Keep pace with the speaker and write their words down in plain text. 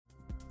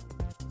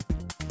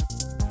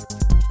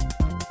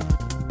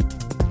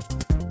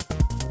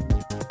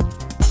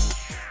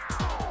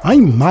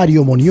I'm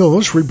Mario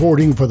Munoz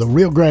reporting for the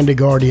Rio Grande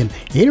Guardian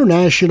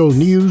International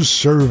News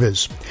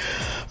Service.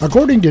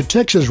 According to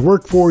Texas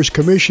Workforce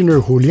Commissioner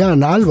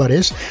Julian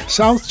Alvarez,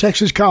 South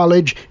Texas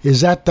College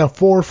is at the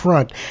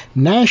forefront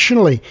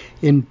nationally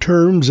in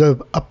terms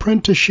of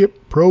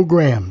apprenticeship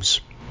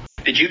programs.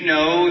 Did you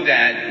know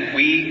that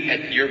we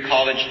at your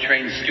college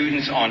train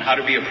students on how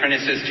to be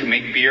apprentices to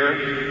make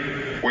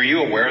beer? Were you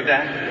aware of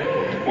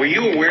that? Were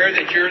you aware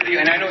that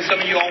and I know some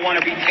of you all want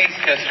to be taste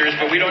testers,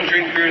 but we don't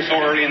drink beer so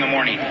early in the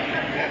morning.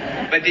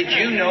 But did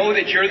you know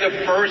that you're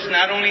the first,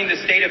 not only in the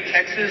state of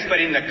Texas, but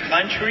in the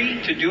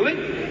country to do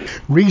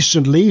it?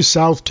 Recently,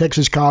 South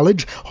Texas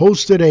College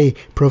hosted a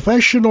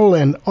professional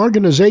and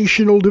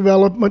organizational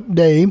development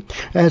day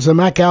at the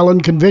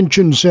McAllen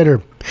Convention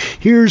Center.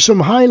 Here's some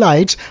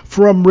highlights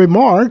from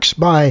remarks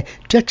by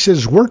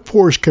Texas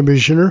Workforce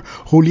Commissioner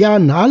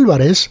Julian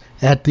Alvarez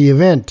at the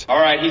event. All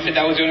right, he said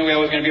that was the only way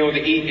I was going to be able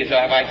to eat is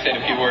if I said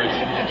a few words.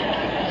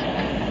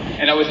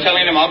 And I was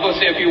telling him, I'll go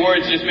say a few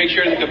words, just make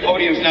sure that the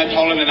podium's not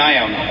taller than I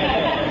am,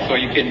 so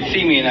you can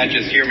see me and not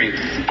just hear me.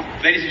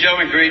 Ladies and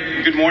gentlemen,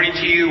 good morning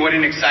to you. What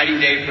an exciting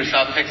day for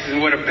South Texas,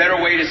 and what a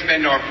better way to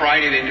spend our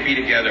Friday than to be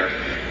together.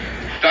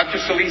 Dr.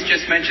 Solis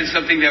just mentioned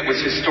something that was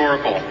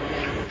historical.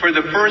 For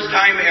the first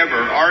time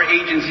ever, our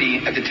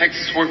agency at the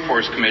Texas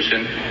Workforce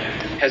Commission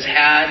has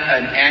had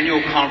an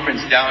annual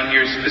conference down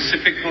here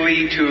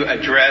specifically to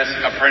address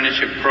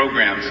apprenticeship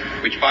programs,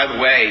 which, by the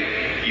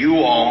way,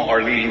 you all are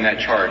leading that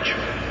charge.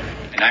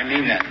 And I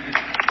mean that.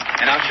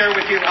 And I'll share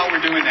with you how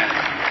we're doing that.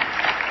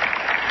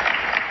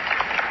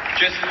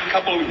 Just a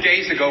couple of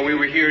days ago, we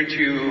were here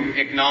to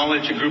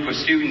acknowledge a group of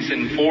students,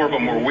 and 4 of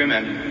them were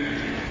women,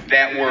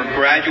 that were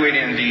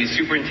graduating in the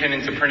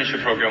Superintendent's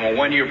Apprenticeship Program, a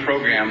 1-year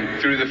program,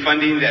 through the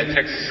funding that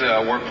Texas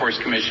Workforce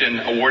Commission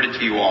awarded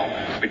to you all.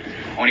 But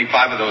only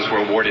 5 of those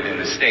were awarded in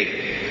the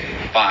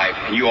state.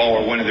 5. And you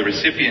all were one of the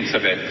recipients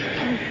of it.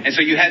 And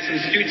so you had some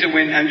students that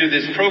went under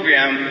this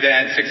program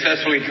that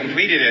successfully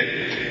completed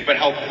it. But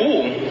how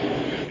cool,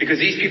 because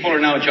these people are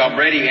now job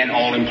ready and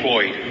all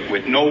employed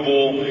with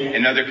Noble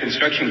and other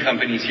construction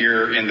companies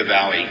here in the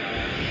Valley.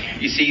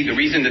 You see, the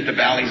reason that the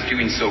Valley's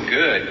doing so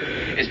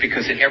good is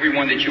because that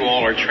everyone that you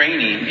all are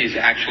training is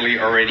actually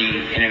already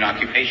in an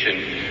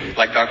occupation.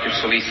 Like Dr.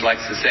 Solis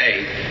likes to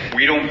say,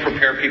 we don't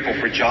prepare people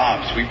for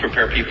jobs. We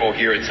prepare people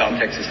here at South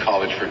Texas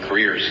College for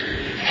careers.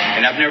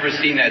 And I've never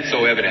seen that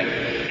so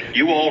evident.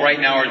 You all right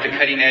now are at the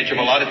cutting edge of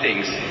a lot of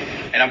things.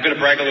 And I'm going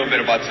to brag a little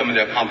bit about some of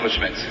the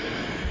accomplishments.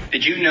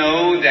 Did you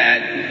know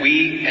that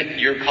we at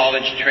your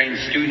college train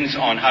students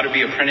on how to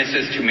be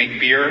apprentices to make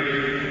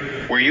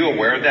beer? Were you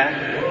aware of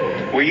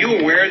that? Were you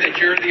aware that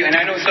and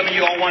I know some of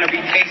you all want to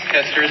be taste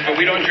testers, but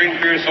we don't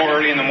drink beer so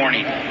early in the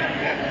morning.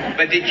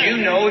 But did you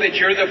know that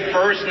you're the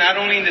first, not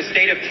only in the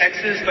state of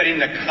Texas, but in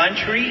the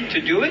country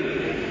to do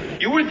it?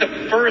 You were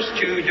the first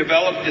to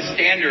develop the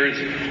standards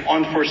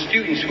for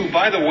students who,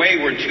 by the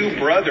way, were 2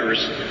 brothers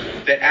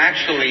that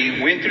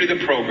actually went through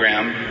the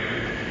program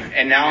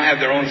and now have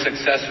their own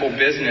successful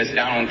business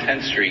down on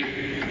 10th Street.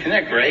 Isn't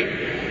that great?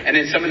 And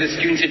then some of the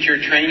students that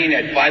you're training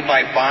at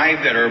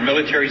 5x5 that are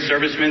military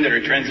servicemen that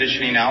are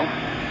transitioning out,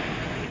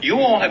 you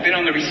all have been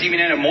on the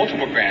receiving end of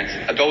multiple grants,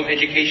 adult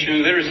education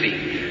and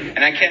literacy.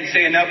 And I can't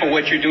say enough of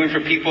what you're doing for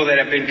people that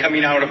have been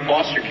coming out of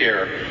foster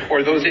care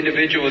or those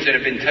individuals that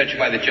have been touched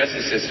by the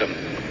justice system.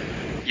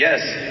 Yes,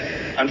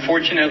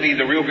 unfortunately,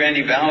 the Rio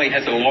Grande Valley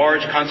has a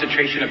large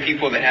concentration of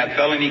people that have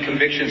felony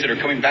convictions that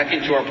are coming back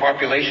into our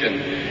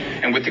population.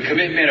 And with the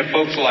commitment of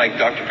folks like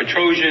Dr.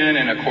 Petrosian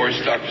and, of course,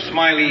 Dr.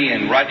 Smiley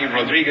and Rodney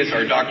Rodriguez,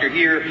 our doctor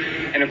here,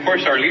 and, of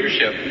course, our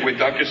leadership with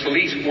Dr.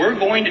 Solis, we're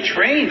going to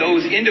train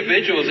those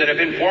individuals that have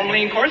been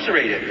formerly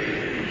incarcerated.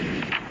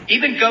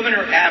 Even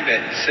Governor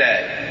Abbott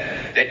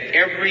said that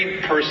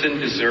every person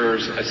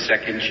deserves a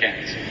second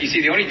chance. You see,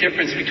 the only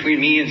difference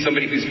between me and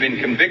somebody who's been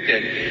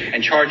convicted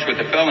and charged with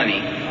a felony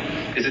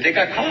is that they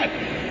got caught.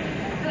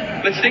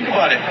 Let's think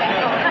about it.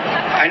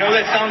 I know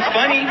that sounds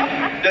funny.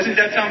 Doesn't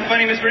that sound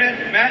funny, Ms.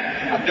 Burnett?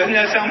 Matt? Doesn't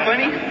that sound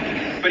funny?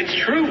 But it's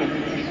true.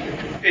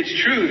 It's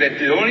true that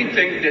the only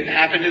thing that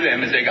happened to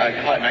them is they got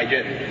caught, and I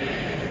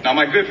didn't. Now,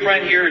 my good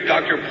friend here,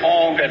 Dr.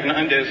 Paul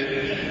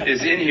Hernandez,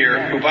 is in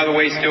here, who, by the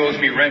way, still owes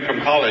me rent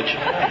from college.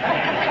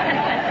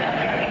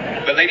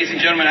 But ladies and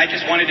gentlemen, I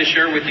just wanted to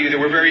share with you that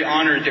we're very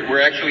honored that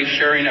we're actually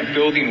sharing a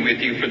building with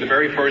you for the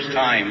very first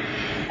time,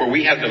 where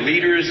we have the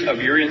leaders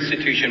of your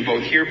institution,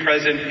 both here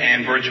present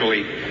and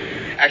virtually,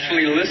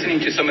 actually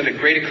listening to some of the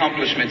great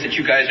accomplishments that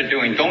you guys are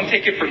doing. Don't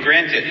take it for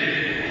granted.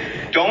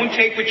 Don't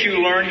take what you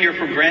learn here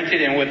for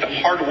granted and with the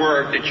hard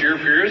work that your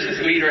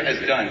fearless leader has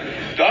done.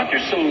 Dr.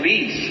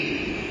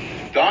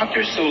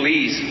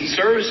 Solis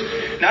serves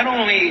not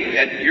only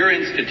at your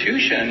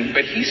institution,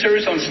 but he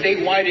serves on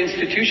statewide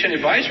institution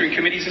advisory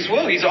committees as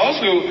well. He's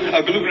also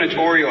a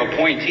gubernatorial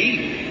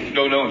appointee.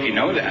 Don't know if you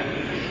know that.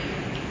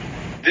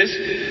 This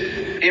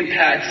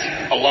impacts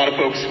a lot of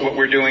folks, what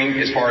we're doing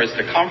as far as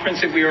the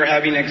conference that we are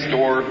having next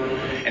door.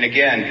 And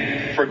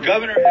again, for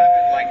Governor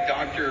Abbott, like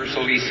Dr.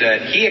 Solis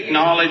said, he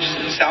acknowledged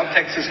South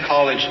Texas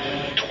College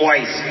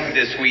twice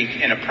this week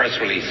in a press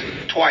release.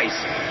 Twice.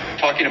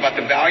 talking about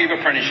the value of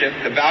apprenticeship,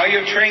 the value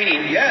of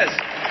training, yes,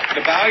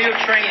 the value of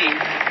training,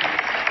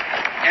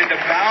 and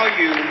the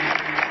value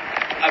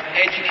of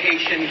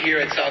education here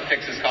at South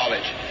Texas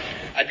College.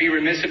 I'd be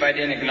remiss if I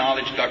didn't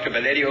acknowledge Dr.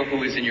 Valerio,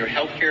 who is in your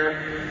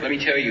healthcare. Let me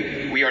tell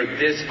you, we are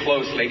this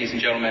close, ladies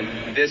and gentlemen,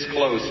 this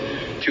close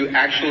to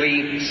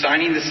actually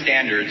signing the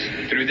standards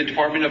through the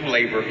Department of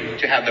Labor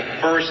to have the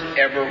first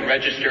ever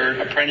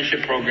registered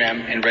apprenticeship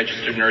program in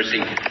registered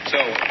nursing. So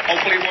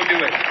hopefully we'll do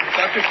it.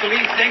 Dr.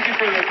 Solis, thank you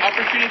for the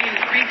opportunity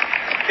to speak.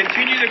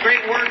 Continue the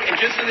great work. And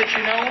just so that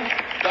you know,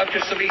 Dr.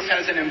 Solis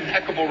has an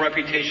impeccable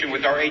reputation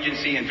with our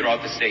agency and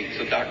throughout the state.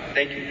 So, Doc,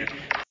 thank you.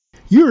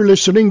 You're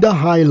listening to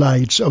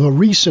highlights of a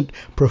recent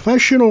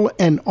Professional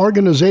and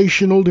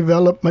Organizational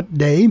Development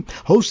Day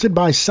hosted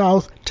by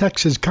South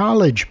Texas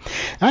College.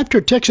 After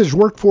Texas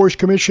Workforce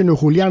Commissioner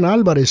Julian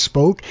Alvarez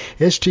spoke,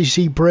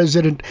 STC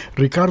President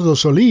Ricardo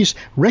Solis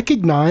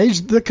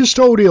recognized the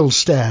custodial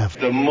staff.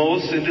 The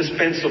most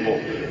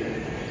indispensable,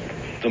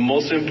 the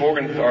most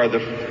important are the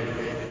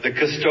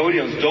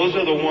custodians. Those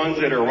are the ones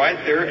that are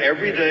right there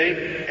every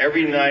day,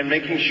 every night,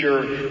 making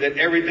sure that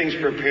everything's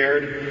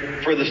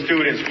prepared for the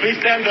students. Please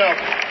stand up.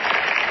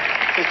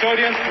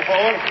 Custodians, por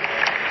favor.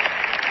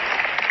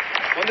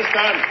 ¿Dónde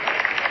están?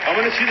 I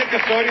want to see the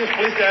custodians.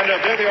 Please stand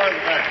up. There they are in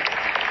the back.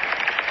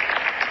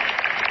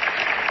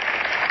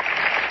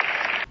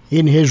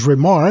 In his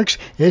remarks,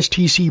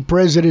 STC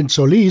President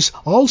Solis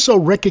also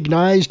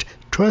recognized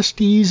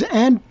trustees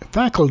and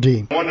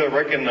faculty. I want to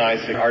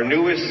recognize our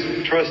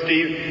newest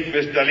trustee,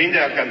 Ms.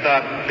 Dalinda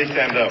Alcantar. Please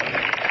stand up.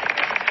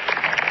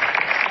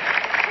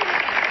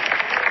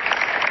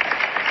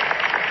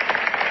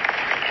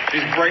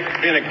 She's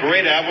been a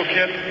great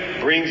advocate,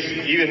 brings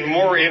even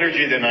more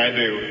energy than I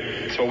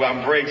do. So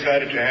I'm very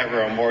excited to have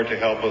her on board to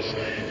help us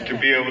to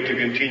be able to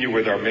continue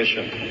with our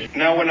mission.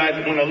 Now, when I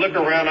look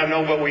around, I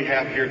know what we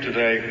have here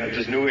today at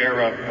this new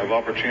era of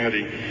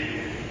opportunity.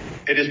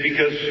 It is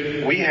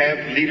because we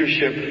have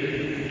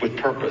leadership with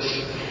purpose.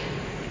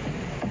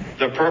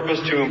 The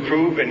purpose to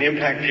improve and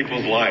impact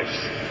people's lives.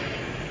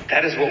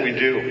 That is what we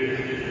do.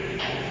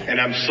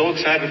 And I'm so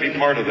excited to be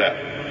part of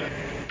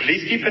that.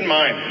 Please keep in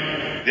mind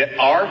that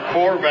our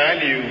core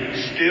value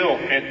still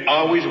and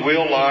always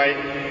will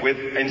lie with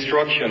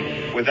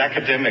instruction, with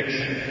academics.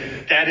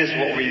 That is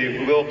what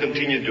we will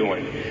continue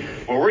doing.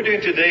 What we're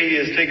doing today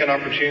is take an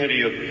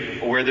opportunity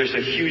of where there's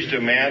a huge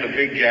demand, a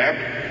big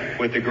gap,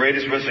 with the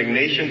greatest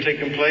resignation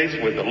taking place,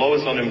 with the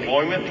lowest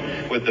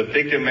unemployment, with the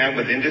big demand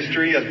with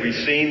industry, as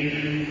we've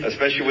seen,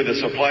 especially with the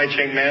supply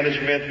chain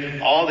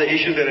management, all the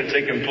issues that have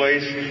taken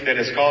place that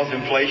has caused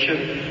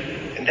inflation.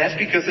 And that's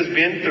because it's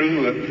been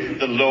through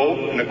the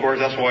low, and of course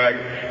that's why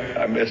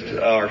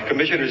our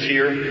commissioners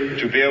here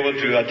to be able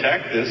to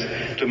attack this,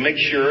 to make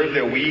sure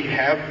that we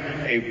have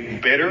a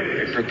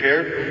better, a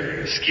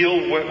prepared,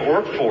 skilled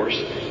workforce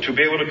to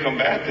be able to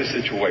combat this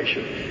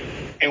situation.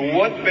 And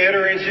what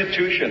better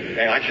institution,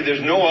 and actually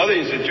there's no other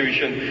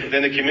institution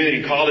than the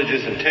community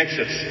colleges in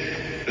Texas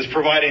that's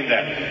providing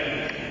that.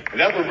 And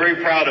that we're very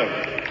proud of.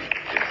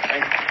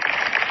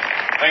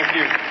 Thank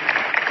you.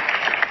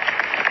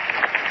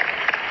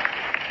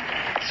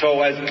 So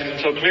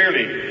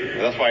clearly,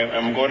 that's why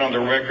I'm going on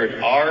the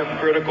record, our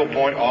critical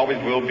point always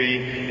will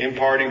be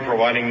imparting,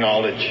 providing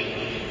knowledge.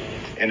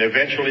 And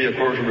eventually, of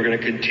course, we're going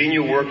to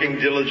continue working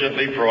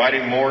diligently,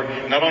 providing more,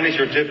 not only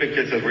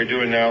certificates as we're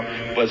doing now,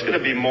 but it's going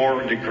to be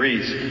more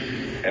degrees.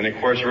 And of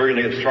course, we're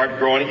going to start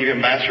growing even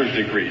master's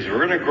degrees.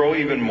 We're going to grow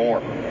even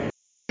more.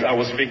 I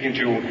was speaking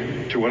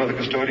to one of the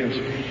custodians,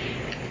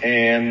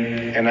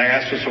 and I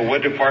asked her, so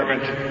what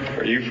department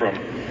are you from?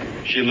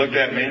 She looked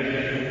at me,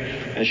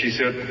 and she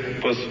said,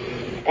 pues,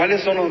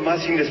 ¿cuáles son los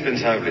más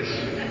indispensables?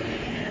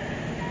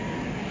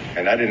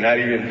 And I did not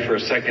even for a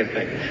second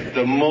think.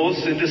 The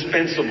most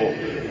indispensable,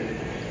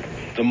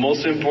 the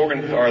most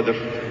important are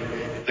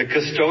the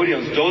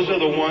custodians. Those are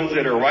the ones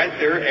that are right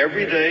there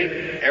every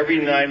day, every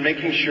night,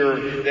 making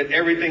sure that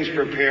everything's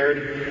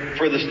prepared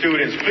for the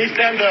students. Please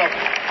stand up.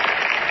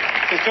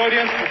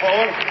 Custodians, por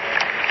favor.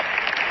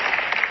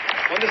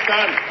 ¿Dónde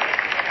están?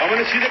 I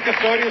want to see the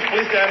custodians.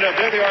 Please stand up.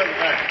 There they are in the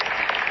back.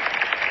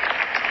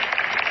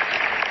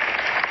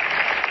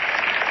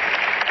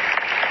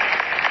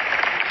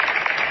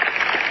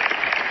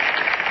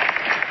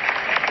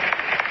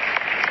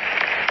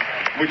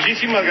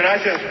 Muchísimas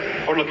gracias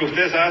por lo que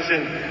ustedes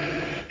hacen.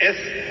 Es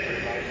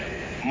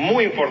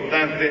muy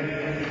importante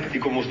y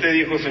como usted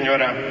dijo,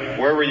 señora,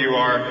 wherever you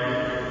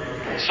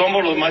are,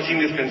 somos los más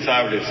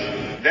indispensables.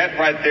 That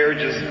right there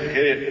just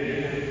hit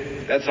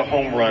it. That's a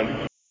home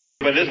run.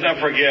 But let's not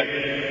forget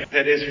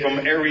that it's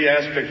from every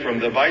aspect, from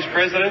the vice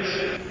presidents,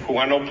 who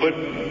I know put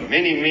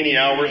many, many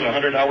hours,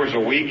 100 hours a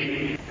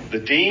week, the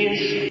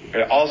deans.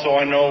 Also,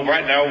 I know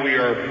right now we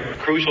are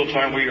crucial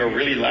time. We are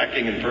really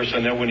lacking in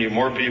personnel. We need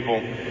more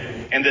people.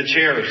 And the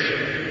chairs.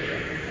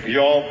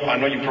 Y'all, I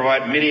know you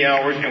provide many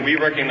hours, and we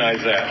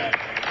recognize that.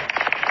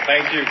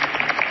 Thank you.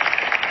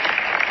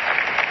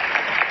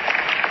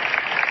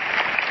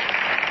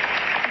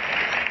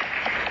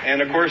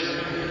 And of course,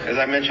 as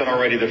I mentioned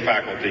already, the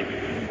faculty.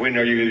 We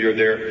know you're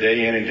there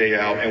day in and day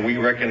out, and we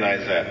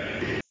recognize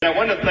that. And I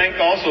want to thank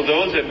also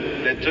those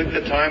that took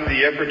the time,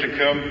 the effort to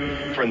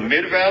come from the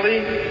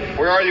Mid-Valley.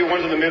 Where are you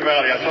ones in the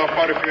Mid-Valley? I saw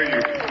quite a few of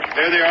you.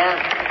 There they are.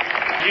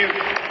 You.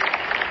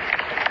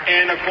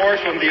 And of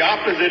course, from the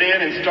opposite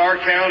end in Starr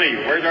County.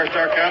 Where's our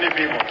Starr County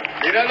people?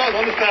 Míralos,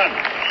 ¿dónde están?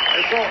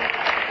 Eso.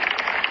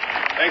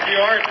 Thank you,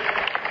 Art.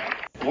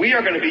 We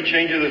are going to be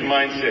changing this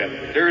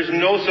mindset. There is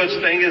no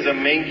such thing as a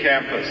main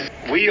campus.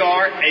 We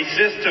are a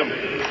system.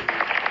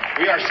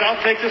 We are South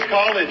Texas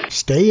College.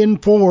 Stay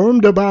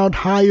informed about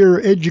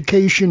higher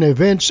education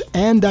events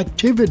and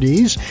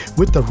activities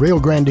with the Rio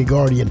Grande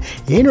Guardian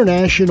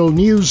International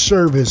News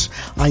Service.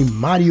 I'm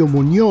Mario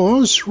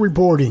Munoz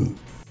reporting.